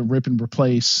have to rip and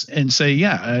replace and say,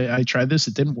 yeah, I tried this.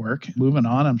 It didn't work. Moving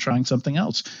on. I'm trying something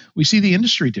else. We see the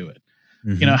industry do it.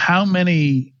 How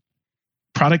many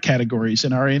product categories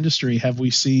in our industry have we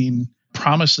seen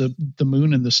promise the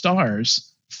moon and the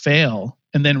stars, fail,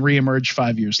 and then reemerge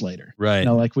 5 years later? Right.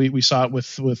 Like we saw it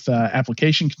with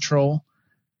application control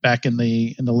back in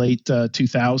the late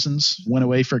 2000s, went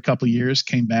away for a couple of years,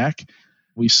 came back.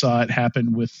 We saw it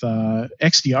happen with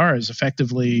XDR is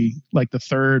effectively like the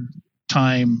third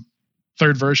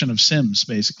version of SIMS,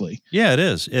 basically. Yeah, it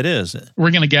is.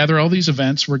 We're going to gather all these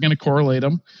events. We're going to correlate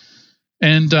them.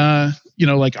 And,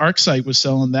 like ArcSight was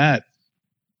selling that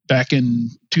back in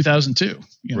 2002,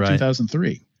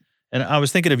 2003. And I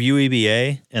was thinking of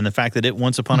UEBA and the fact that it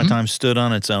once upon a time stood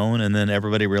on its own, and then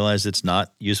everybody realized it's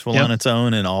not useful on its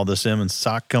own, and all the SIM and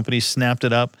SOC companies snapped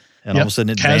it up, and all of a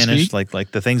sudden it vanished,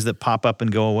 like the things that pop up and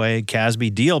go away.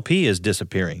 CASB, DLP is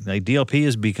disappearing. Like DLP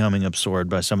is becoming absorbed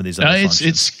by some of these other functions.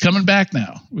 It's coming back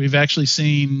now. We've actually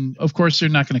seen, of course, they're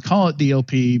not going to call it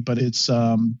DLP, but it's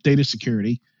data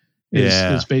security.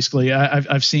 Is basically,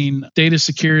 I've seen data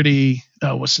security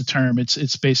what's the term?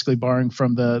 It's basically borrowing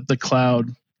from the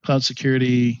cloud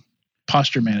security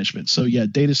posture management. So yeah,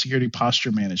 data security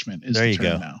posture management is the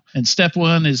term now. And step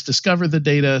 1 is discover the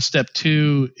data. Step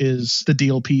 2 is the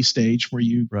DLP stage where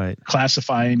you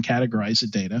classify and categorize the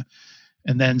data.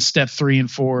 And then step 3 and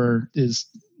 4 is,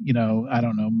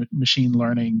 machine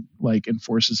learning, like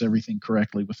enforces everything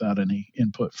correctly without any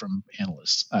input from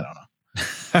analysts. I don't know.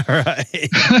 All right.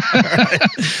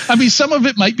 I mean, some of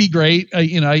it might be great.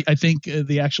 I think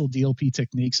the actual DLP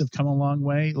techniques have come a long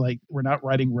way. Like, we're not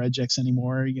writing regex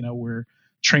anymore. We're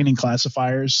training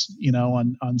classifiers,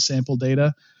 on sample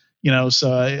data,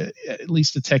 so at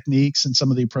least the techniques and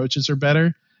some of the approaches are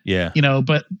better. Yeah.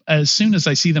 But as soon as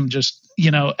I see them just,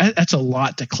 that's a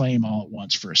lot to claim all at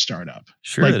once for a startup.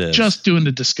 Sure, it is. Just doing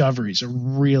the discovery is a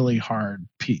really hard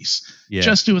piece. Yeah.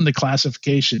 Just doing the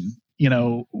classification,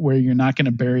 where you're not going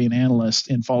to bury an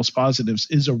analyst in false positives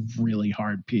is a really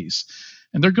hard piece.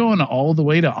 And they're going all the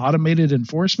way to automated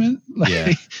enforcement.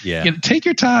 Take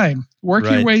your time, work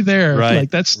your way there. Like,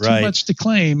 that's too much to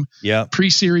claim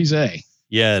pre-Series A.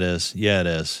 Yeah, it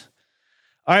is.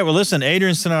 All right. Well, listen,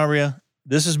 Adrian Sanabria,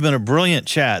 this has been a brilliant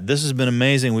chat. This has been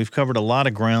amazing. We've covered a lot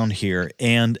of ground here.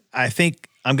 And I think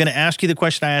I'm going to ask you the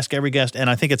question I ask every guest, and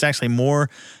I think it's actually more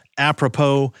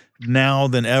apropos now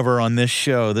than ever on this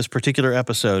show, this particular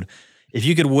episode. If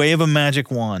you could wave a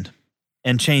magic wand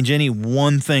and change any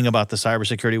one thing about the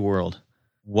cybersecurity world,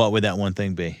 what would that one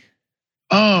thing be?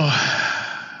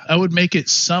 I would make it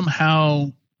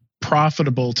somehow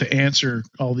profitable to answer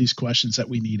all these questions that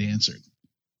we need answered.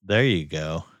 There you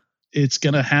go. It's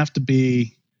going to have to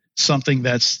be something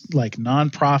that's like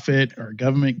nonprofit or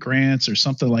government grants or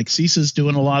something. Like CISA's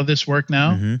doing a lot of this work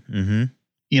now,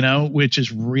 which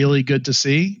is really good to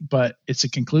see. But it's a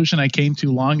conclusion I came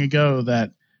to long ago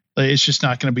that it's just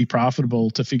not going to be profitable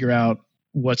to figure out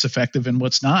what's effective and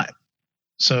what's not.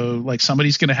 So like,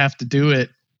 somebody's going to have to do it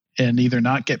and either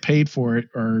not get paid for it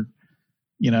or,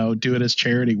 do it as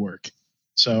charity work.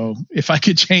 So if I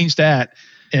could change that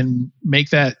and make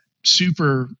that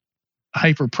super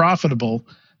hyper profitable,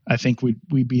 I think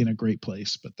we'd be in a great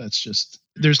place. But that's just,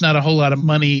 there's not a whole lot of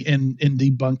money in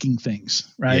debunking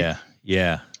things, right?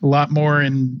 Yeah. A lot more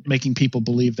in making people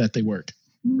believe that they work.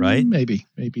 Right. Maybe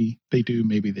they do,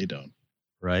 maybe they don't.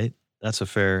 Right. That's a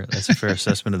fair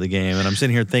assessment of the game. And I'm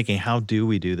sitting here thinking, how do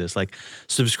we do this? Like,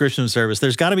 subscription service.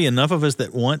 There's got to be enough of us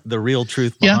that want the real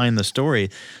truth behind the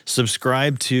story.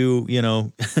 Subscribe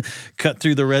to, cut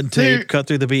through the red tape, cut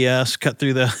through the BS, cut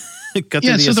through the through the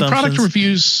assumptions.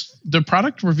 The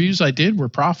product reviews I did were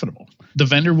profitable. The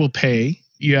vendor will pay.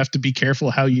 You have to be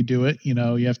careful how you do it. You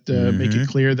have to make it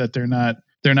clear that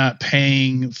they're not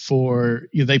paying for,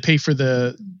 they pay for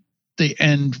the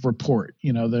end report,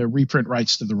 the reprint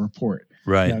rights to the report.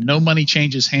 Right. No money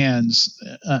changes hands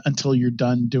until you're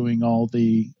done doing all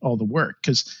the work,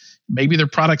 because maybe their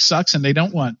product sucks and they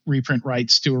don't want reprint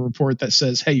rights to a report that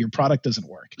says, hey, your product doesn't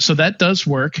work. So that does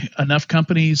work. Enough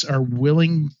companies are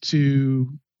willing to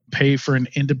pay for an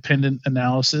independent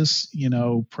analysis,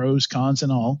 pros, cons,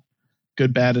 and all,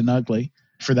 good, bad, and ugly,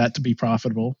 for that to be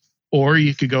profitable. Or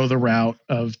you could go the route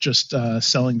of just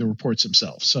selling the reports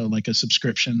themselves. So like a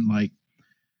subscription, like,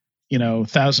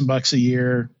 $1,000 a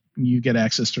year, you get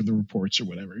access to the reports or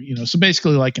whatever, so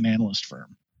basically like an analyst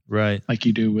firm, right? Like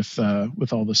you do with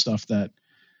all the stuff that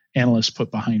analysts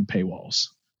put behind paywalls.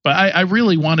 But I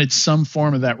really wanted some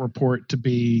form of that report to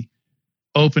be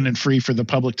open and free for the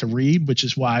public to read, which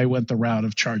is why I went the route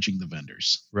of charging the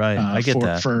vendors. Right. I get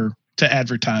that. To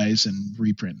advertise and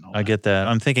reprint and all I get that.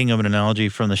 I'm thinking of an analogy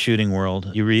from the shooting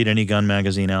world. You read any gun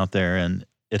magazine out there, and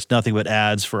it's nothing but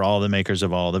ads for all the makers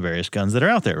of all the various guns that are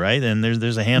out there, right? And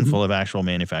there's a handful of actual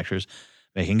manufacturers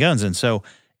making guns. And so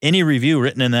any review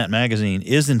written in that magazine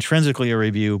is intrinsically a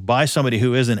review by somebody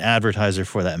who is an advertiser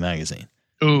for that magazine.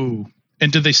 Ooh.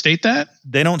 And do they state that?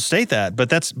 They don't state that, but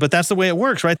that's the way it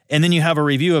works, right? And then you have a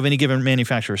review of any given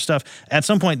manufacturer's stuff. At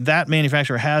some point, that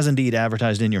manufacturer has indeed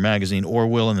advertised in your magazine or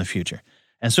will in the future.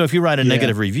 And so if you write a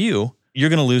negative review, you're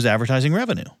going to lose advertising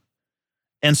revenue.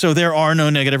 And so there are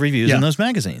no negative reviews in those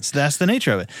magazines. That's the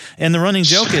nature of it. And the running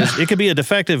joke is it could be a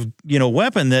defective,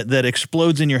 weapon that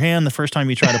explodes in your hand the first time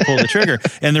you try to pull the trigger.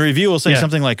 And the review will say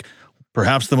something like,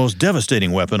 perhaps the most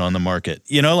devastating weapon on the market.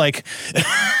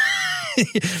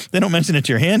 They don't mention it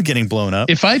to your hand getting blown up.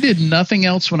 If I did nothing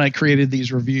else when I created these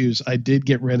reviews, I did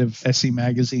get rid of SE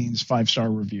Magazine's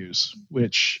 5-star reviews,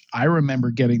 which I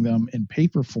remember getting them in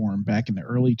paper form back in the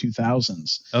early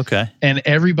 2000s. Okay. And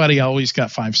everybody always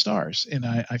got 5 stars. And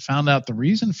I found out the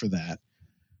reason for that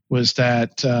was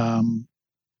that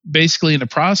basically in the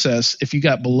process, if you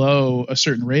got below a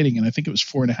certain rating, and I think it was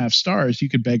 4.5 stars, you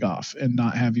could beg off and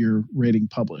not have your rating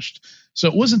published. So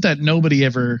it wasn't that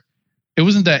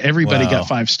everybody got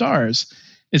 5 stars.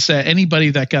 It's that anybody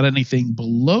that got anything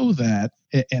below that,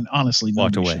 and honestly,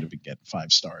 nobody should have been getting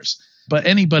 5 stars, but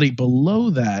anybody below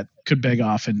that could beg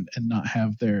off and not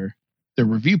have their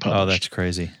review published. Oh, that's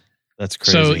crazy. That's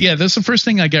crazy. So yeah, that's the first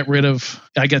thing I got rid of.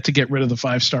 I got to get rid of the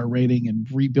 5-star rating and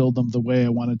rebuild them the way I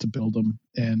wanted to build them.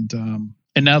 And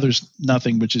now there's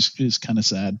nothing, which is kind of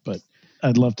sad, but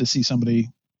I'd love to see somebody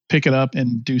pick it up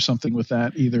and do something with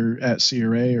that, either at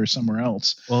CRA or somewhere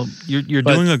else. Well, you're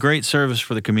doing a great service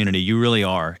for the community. You really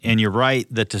are. And you're right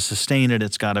that to sustain it,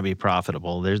 it's got to be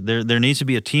profitable. There needs to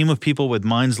be a team of people with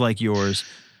minds like yours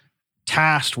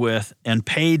tasked with and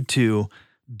paid to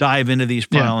dive into these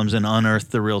problems and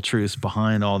unearth the real truth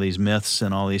behind all these myths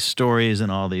and all these stories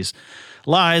and all these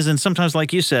lies. And sometimes,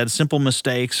 like you said, simple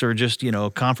mistakes or just,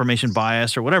 confirmation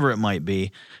bias or whatever it might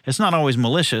be. It's not always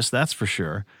malicious, that's for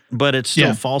sure. But it's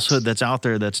still falsehood that's out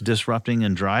there that's disrupting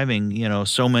and driving,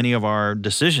 so many of our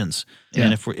decisions. Yeah.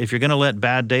 And if you're going to let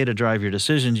bad data drive your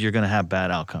decisions, you're going to have bad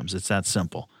outcomes. It's that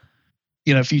simple.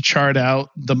 If you chart out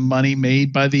the money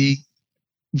made by the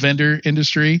vendor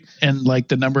industry and like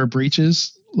the number of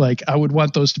breaches, like I would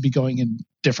want those to be going in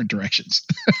different directions,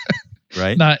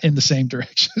 right? Not in the same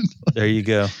direction. There you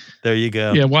go.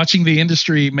 Yeah. Watching the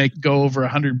industry go over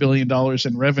 $100 billion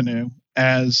in revenue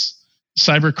as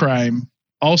cybercrime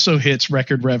also hits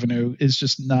record revenue is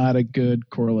just not a good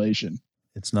correlation.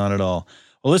 It's not at all.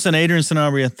 Well, listen, Adrian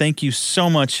Sanabria, thank you so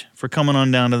much for coming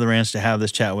on down to the ranch to have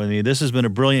this chat with me. This has been a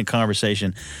brilliant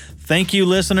conversation. Thank you,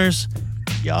 listeners.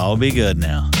 Y'all be good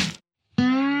now.